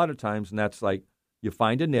about a lot of times, and that's like you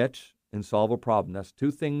find a niche and solve a problem. That's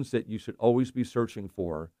two things that you should always be searching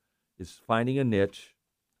for, is finding a niche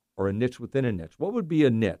or a niche within a niche. What would be a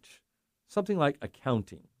niche? Something like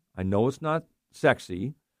accounting. I know it's not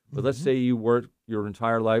sexy, but let's say you work your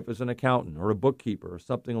entire life as an accountant or a bookkeeper or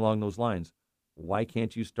something along those lines. Why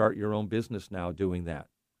can't you start your own business now doing that?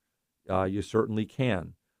 You certainly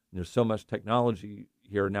can. There's so much technology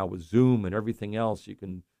here now with Zoom and everything else. You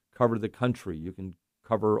can cover the country. You can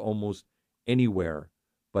cover almost anywhere.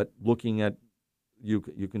 But looking at, you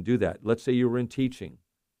can do that. Let's say you were in teaching.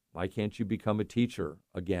 Why can't you become a teacher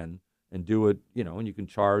again and do it, and you can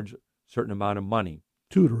charge a certain amount of money.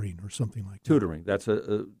 Tutoring or something like that. Tutoring, that's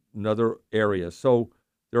another area. So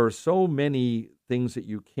there are so many things that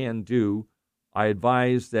you can do. I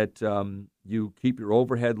advise that you keep your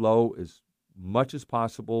overhead low as much as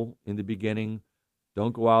possible in the beginning.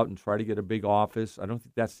 Don't go out and try to get a big office. I don't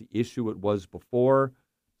think that's the issue it was before.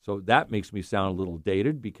 So that makes me sound a little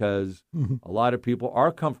dated because a lot of people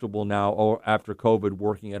are comfortable now after COVID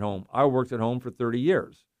working at home. I worked at home for 30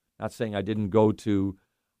 years. Not saying I didn't go to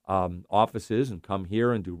offices and come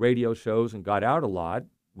here and do radio shows and got out a lot,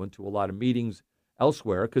 went to a lot of meetings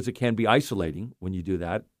elsewhere because it can be isolating when you do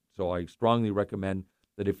that. So I strongly recommend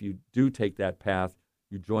that if you do take that path,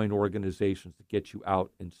 you join organizations that get you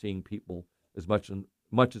out and seeing people as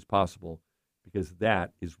much as possible, because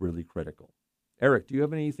that is really critical. Eric, do you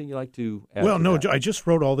have anything you'd like to add? Well, no, that? I just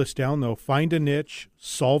wrote all this down, though. Find a niche,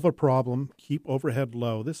 solve a problem, keep overhead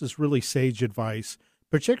low. This is really sage advice,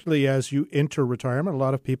 particularly as you enter retirement. A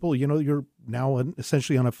lot of people, you're now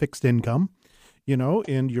essentially on a fixed income,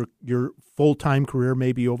 and your full-time career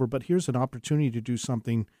may be over, but here's an opportunity to do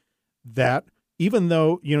something that, even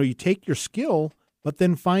though, you take your skill, but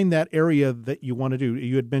then find that area that you want to do.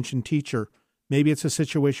 You had mentioned teacher. Maybe it's a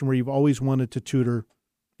situation where you've always wanted to tutor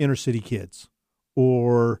inner city kids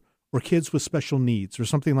or kids with special needs or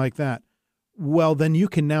something like that. Well, then you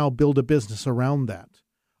can now build a business around that.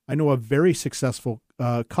 I know a very successful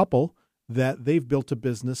couple that they've built a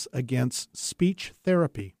business against speech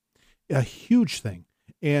therapy, a huge thing.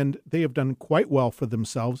 And they have done quite well for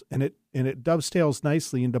themselves, and it dovetails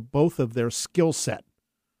nicely into both of their skill set.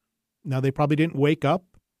 Now, they probably didn't wake up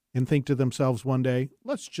and think to themselves one day,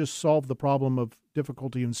 let's just solve the problem of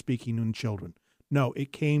difficulty in speaking in children. No,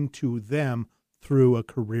 it came to them through a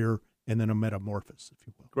career and then a metamorphosis, if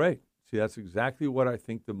you will. Great. See, that's exactly what I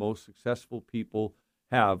think the most successful people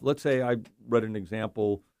have. Let's say I read an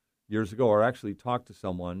example years ago, or actually talked to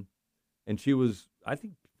someone, and she was, I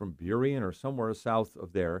think, from Burien or somewhere south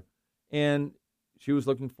of there, and she was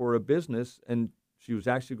looking for a business, and she was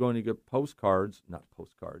actually going to get business cards. I got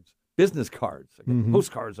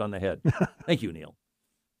postcards on the head. Thank you, Neil.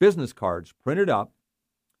 Business cards printed up,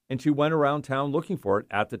 and she went around town looking for it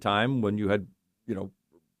at the time when you had,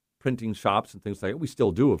 printing shops and things like that. We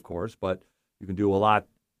still do, of course, but you can do a lot,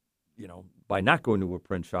 by not going to a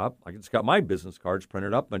print shop. I just got my business cards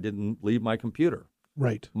printed up, and I didn't leave my computer.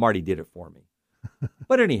 Right. Marty did it for me.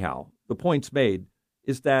 But anyhow, the point's made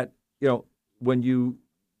is that, when you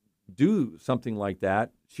do something like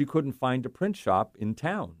that, she couldn't find a print shop in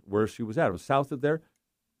town where she was at. It was south of there.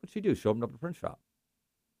 What'd she do? She opened up a print shop.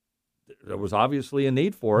 There was obviously a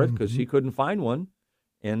need for it because she couldn't find one.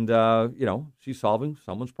 And, she's solving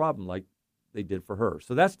someone's problem like they did for her.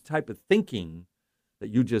 So that's the type of thinking that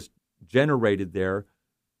you just generated there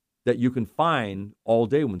that you can find all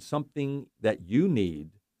day. When something that you need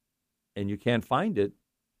and you can't find it,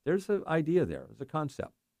 there's an idea there. There's a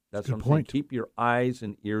concept. That's what I'm saying. Keep your eyes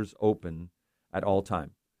and ears open at all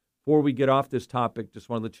time. Before we get off this topic, just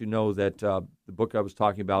want to let you know that the book I was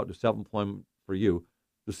talking about, The Self-Employment for You,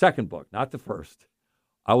 the second book, not the first,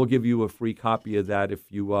 I will give you a free copy of that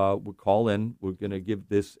if you would call in. We're going to give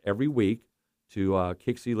this every week to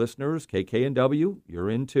Kixie listeners, KKNW.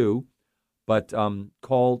 You're in too. But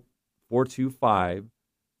call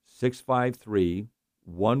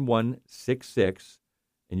 425-653-1166,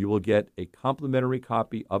 and you will get a complimentary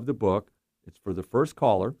copy of the book. It's for the first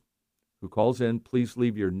caller who calls in. Please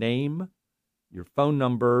leave your name, your phone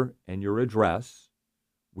number, and your address.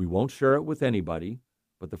 We won't share it with anybody,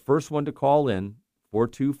 but the first one to call in,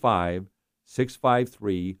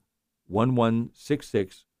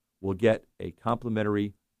 425-653-1166, will get a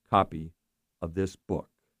complimentary copy of this book.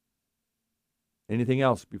 Anything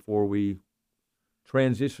else before we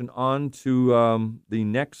transition on to the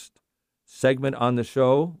next segment on the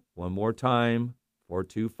show? One more time,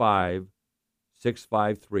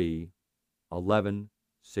 425-653-1166.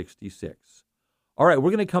 All right,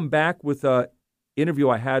 we're going to come back with an interview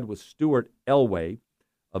I had with Stuart Elway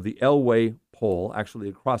of the Elway poll, actually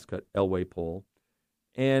a Crosscut Elway poll.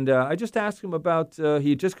 And I just asked him about, he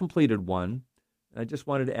had just completed one, and I just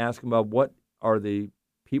wanted to ask him about what are the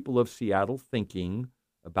people of Seattle thinking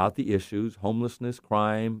about the issues, homelessness,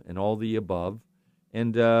 crime, and all the above.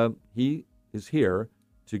 And he is here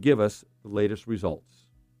to give us the latest results.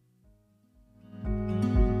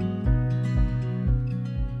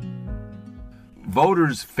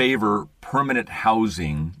 Voters favor permanent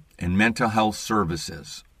housing and mental health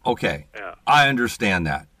services. Okay, yeah. I understand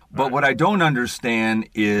that. But what I don't understand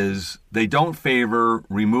is they don't favor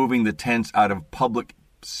removing the tents out of public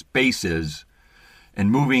spaces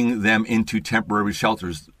and moving them into temporary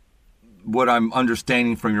shelters. What I'm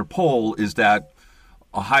understanding from your poll is that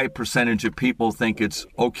a high percentage of people think it's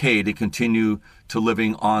okay to continue to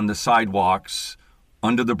living on the sidewalks,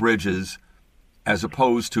 under the bridges, as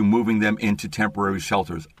opposed to moving them into temporary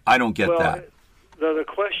shelters. I don't get that. The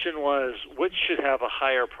question was, which should have a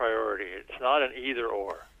higher priority? It's not an either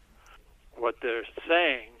or. What they're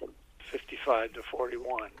saying, 55 to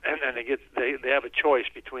 41, and then they have a choice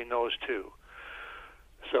between those two.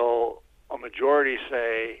 So a majority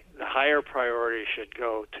say the higher priority should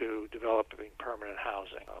go to developing permanent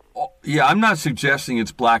housing. Yeah, I'm not suggesting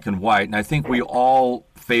it's black and white, and I think we all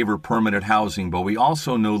favor permanent housing, but we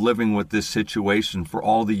also know, living with this situation for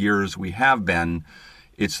all the years we have been,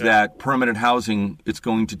 it's that permanent housing, it's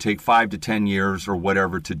going to take 5 to 10 years or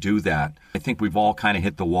whatever to do that. I think we've all kind of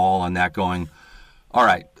hit the wall on that, going, all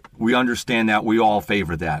right, we understand that, we all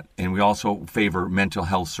favor that, and we also favor mental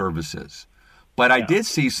health services. But I did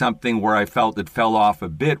see something where I felt it fell off a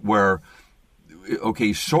bit where,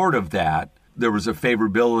 okay, short of that, there was a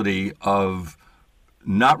favorability of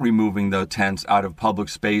not removing the tents out of public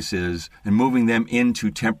spaces and moving them into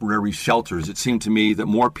temporary shelters. It seemed to me that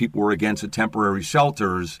more people were against the temporary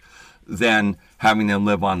shelters than having them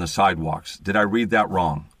live on the sidewalks. Did I read that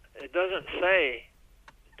wrong? It doesn't say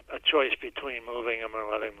a choice between moving them and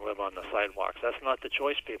letting them live on the sidewalks. That's not the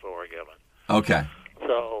choice people were given. Okay.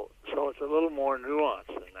 So it's a little more nuanced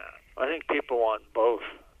than that. I think people want both,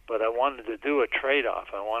 but I wanted to do a trade-off.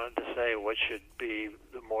 I wanted to say what should be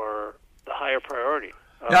the higher priority.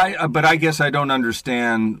 But I guess I don't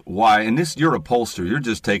understand why. And this, you're a pollster. You're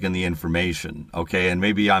just taking the information, okay? And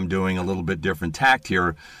maybe I'm doing a little bit different tact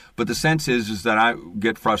here. But the sense is that I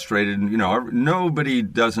get frustrated. And, nobody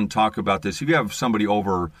doesn't talk about this. If you have somebody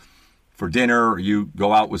over for dinner or you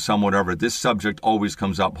go out with someone, whatever, this subject always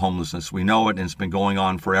comes up, homelessness. We know it, and it's been going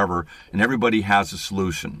on forever. And everybody has a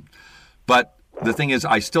solution. But the thing is,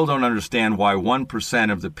 I still don't understand why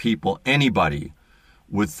 1% of the people, anybody,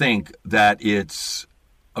 would think that it's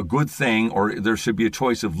a good thing or there should be a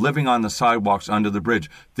choice of living on the sidewalks under the bridge.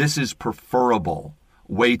 This is preferable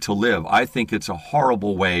way to live. I think it's a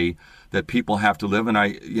horrible way that people have to live, and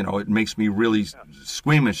it makes me really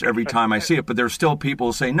squeamish every time I see it. But there's still people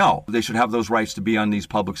who say, no, they should have those rights to be on these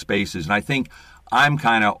public spaces. And I think I'm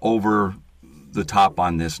kind of over the top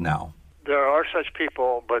on this now. There are such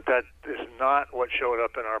people, but that is not what showed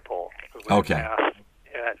up in our poll. Okay. Asked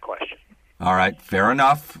that question. All right, fair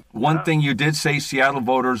enough. One thing you did say, Seattle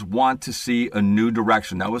voters want to see a new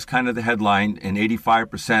direction. That was kind of the headline, and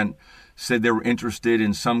 85% said they were interested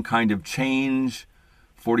in some kind of change.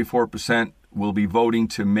 44% will be voting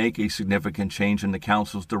to make a significant change in the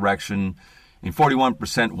council's direction, and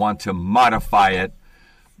 41% want to modify it.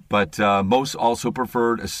 But most also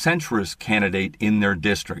preferred a centrist candidate in their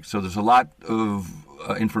district. So there's a lot of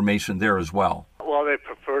information there as well. Well, they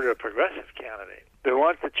prefer a progressive candidate. They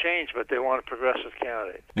want to change, but they want a progressive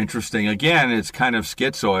candidate. Interesting. Again, it's kind of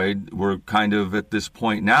schizoid. We're kind of at this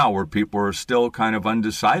point now where people are still kind of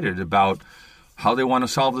undecided about how they want to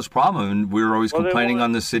solve this problem. And we're always complaining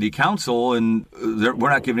on the city council, and we're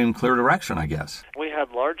not giving them clear direction, I guess. We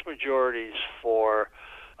had large majorities for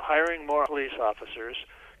hiring more police officers,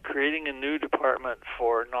 creating a new department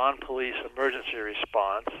for non-police emergency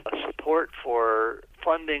response, support for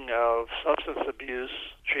funding of substance abuse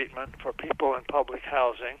treatment for people in public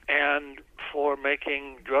housing, and for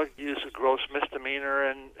making drug use a gross misdemeanor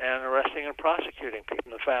and arresting and prosecuting people.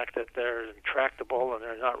 And the fact that they're intractable and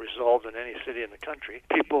they're not resolved in any city in the country,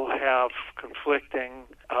 people have conflicting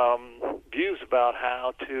views about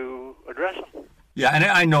how to address them. Yeah, and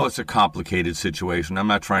I know it's a complicated situation. I'm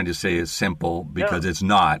not trying to say it's simple because it's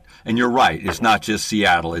not. And you're right. It's not just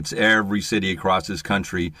Seattle. It's every city across this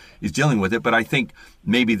country is dealing with it. But I think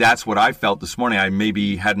maybe that's what I felt this morning. I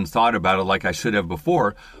maybe hadn't thought about it like I should have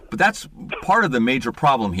before. But that's part of the major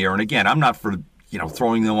problem here. And again, I'm not for,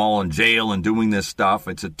 throwing them all in jail and doing this stuff.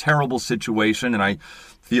 It's a terrible situation. And I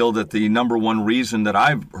feel that the number one reason that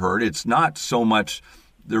I've heard, it's not so much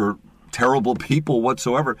they're terrible people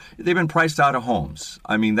whatsoever. They've been priced out of homes.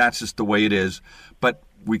 I mean, that's just the way it is. But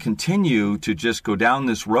we continue to just go down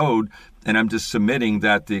this road, and I'm just submitting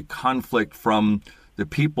that the conflict from the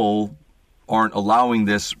people aren't allowing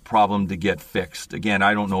this problem to get fixed. Again,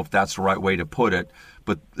 I don't know if that's the right way to put it,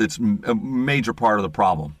 but it's a major part of the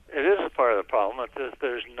problem. It is a part of the problem.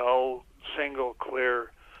 There's no single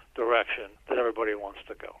clear direction that everybody wants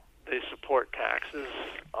to go. They support taxes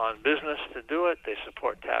on business to do it. They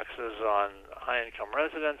support taxes on high-income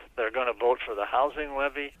residents. They're going to vote for the housing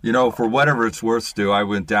levy. For whatever it's worth, Stu, I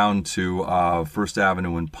went down to First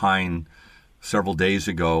Avenue in Pine several days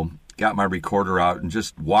ago, got my recorder out, and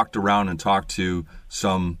just walked around and talked to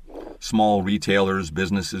some small retailers,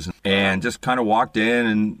 businesses, and just kind of walked in,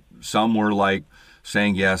 and some were like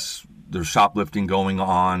saying, yes, there's shoplifting going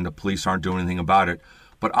on. The police aren't doing anything about it.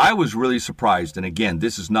 But I was really surprised, and again,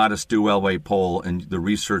 this is not a Stu Elway poll and the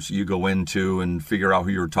research that you go into and figure out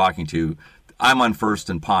who you're talking to. I'm on First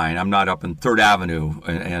and Pine. I'm not up in Third Avenue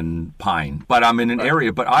and Pine, but I'm in an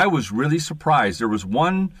area. But I was really surprised. There was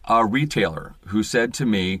one retailer who said to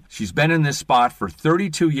me, she's been in this spot for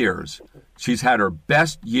 32 years. She's had her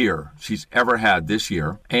best year she's ever had this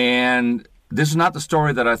year. And this is not the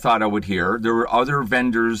story that I thought I would hear. There were other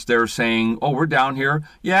vendors there saying, oh, we're down here.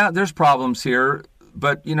 Yeah, there's problems here.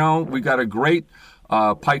 But, we got a great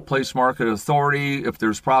Pike Place Market Authority. If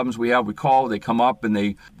there's problems we call, they come up and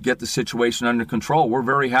they get the situation under control. We're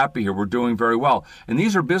very happy here. We're doing very well. And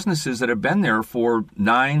these are businesses that have been there for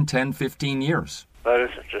 9, 10, 15 years. That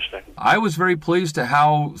is interesting. I was very pleased to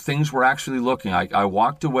how things were actually looking. I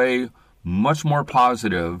walked away much more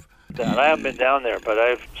positive. I haven't been down there, but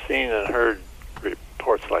I've seen and heard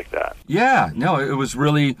reports like that. Yeah, no, it was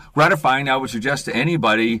really gratifying. I would suggest to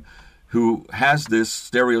anybody who has this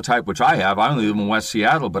stereotype, which I have. I only live in West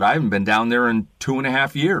Seattle, but I haven't been down there in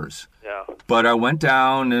 2.5 years. Yeah. But I went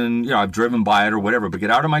down and, I've driven by it or whatever, but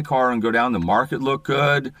get out of my car and go down. The market looked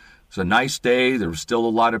good. It was a nice day. There were still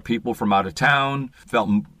a lot of people from out of town. Felt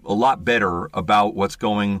a lot better about what's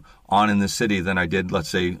going on in the city than I did, let's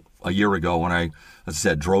say, a year ago when I, as I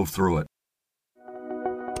said, drove through it.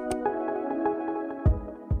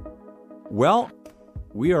 Well,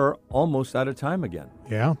 we are almost out of time again.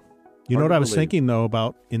 Yeah. You know what I was thinking, though,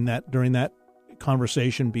 about during that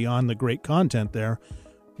conversation beyond the great content there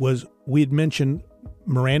was we'd mentioned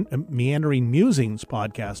Meandering Musings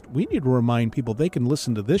podcast. We need to remind people they can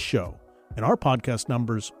listen to this show, and our podcast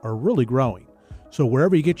numbers are really growing. So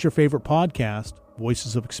wherever you get your favorite podcast,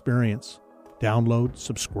 Voices of Experience, download,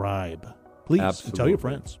 subscribe. Please, and tell your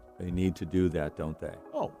friends. They need to do that, don't they?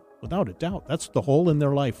 Oh, without a doubt. That's the hole in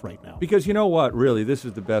their life right now. Because you know what? Really, this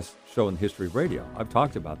is the best show in the history of radio. I've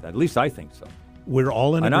talked about that. At least I think so. We're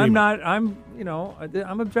all in agreement. And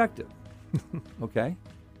I'm objective. Okay?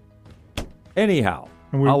 Anyhow.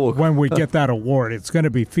 When we get that award, it's going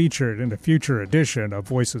to be featured in a future edition of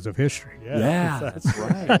Voices of History. Yeah, that's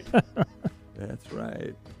right. That's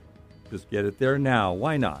right. Just get it there now.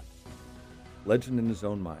 Why not? Legend in his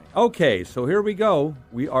own mind. Okay, so here we go.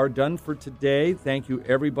 We are done for today. Thank you,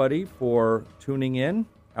 everybody, for tuning in.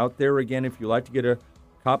 Out there, again, if you'd like to get a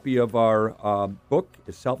copy of our book,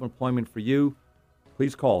 Is Self-Employment for You,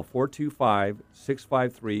 please call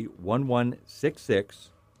 425-653-1166,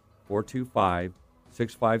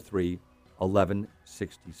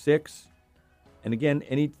 425-653-1166. And again,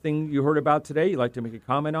 anything you heard about today you'd like to make a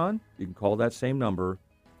comment on, you can call that same number,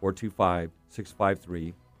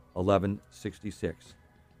 425-653-1166.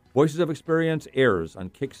 Voices of Experience airs on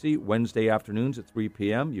KXC Wednesday afternoons at 3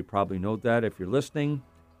 p.m. You probably know that if you're listening.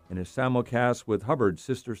 And is simulcast with Hubbard's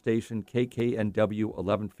sister station KKNW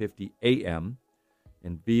 1150 AM.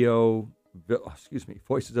 And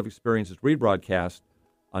Voices of Experience is rebroadcast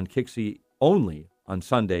on KXC only on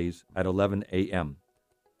Sundays at 11 a.m.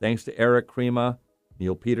 Thanks to Eric Krema,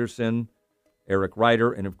 Neil Peterson, Eric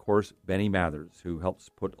Ryder, and of course, Benny Mathers, who helps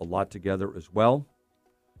put a lot together as well.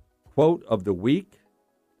 Quote of the week: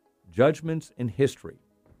 judgments in history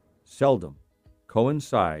seldom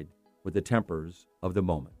coincide with the tempers of the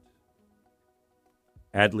moment.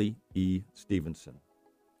 Adlai E. Stevenson.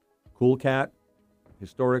 Cool cat.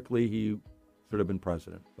 Historically, he should have been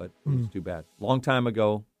president, but it's too bad. Long time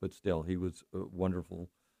ago, but still, he was a wonderful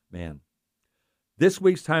man. This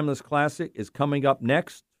week's Timeless Classic is coming up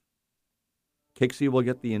next. KXC will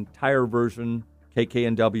get the entire version,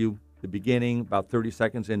 KKNW, the beginning, about 30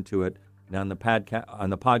 seconds into it. Now on the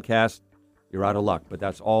podcast, you're out of luck, but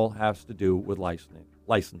that's all has to do with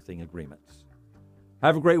licensing agreements.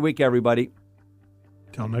 Have a great week, everybody.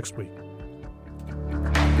 Till next week.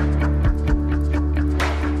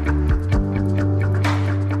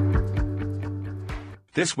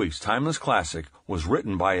 This week's Timeless Classic was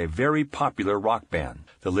written by a very popular rock band.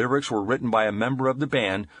 The lyrics were written by a member of the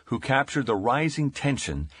band who captured the rising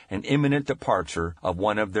tension and imminent departure of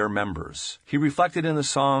one of their members. He reflected in the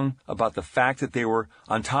song about the fact that they were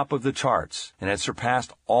on top of the charts and had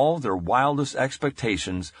surpassed all their wildest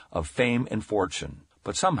expectations of fame and fortune.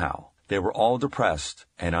 But somehow, they were all depressed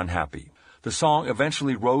and unhappy. The song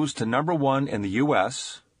eventually rose to number 1 in the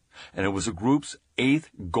U.S., and it was the group's 8th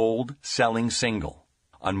gold-selling single.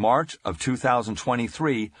 On March of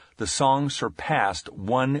 2023, the song surpassed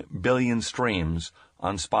 1 billion streams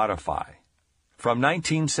on Spotify. From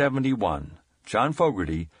 1971, John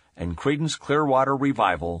Fogerty and Creedence Clearwater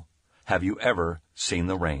Revival, Have You Ever Seen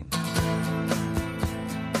the Rain?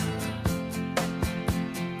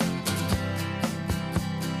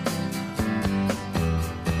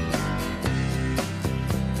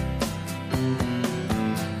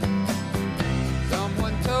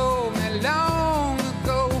 Down